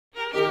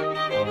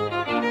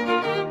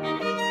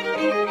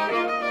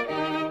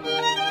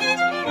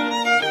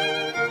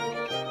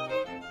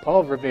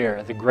Paul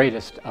Revere, the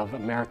greatest of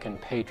American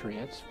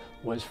patriots,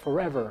 was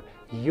forever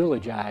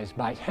eulogized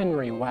by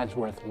Henry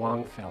Wadsworth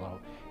Longfellow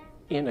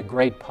in a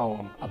great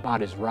poem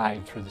about his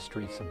ride through the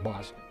streets of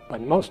Boston.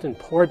 But most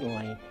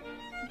importantly,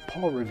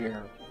 Paul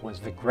Revere was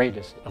the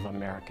greatest of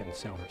American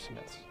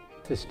silversmiths.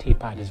 This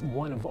teapot is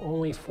one of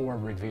only 4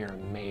 Revere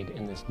made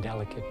in this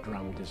delicate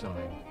drum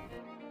design.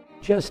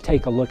 Just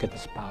take a look at the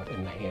spout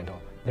and the handle.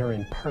 They're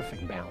in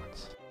perfect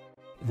balance.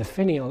 The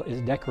finial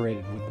is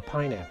decorated with the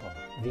pineapple,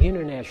 the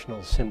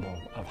international symbol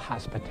of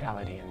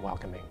hospitality and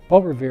welcoming.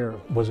 Paul Revere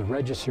was a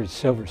registered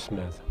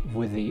silversmith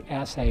with the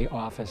Assay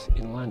office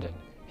in London.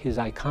 His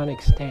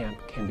iconic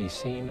stamp can be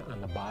seen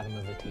on the bottom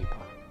of the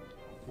teapot.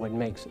 What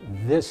makes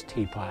this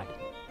teapot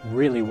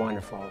really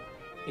wonderful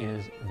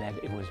is that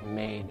it was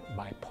made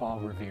by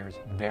Paul Revere's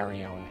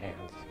very own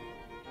hands.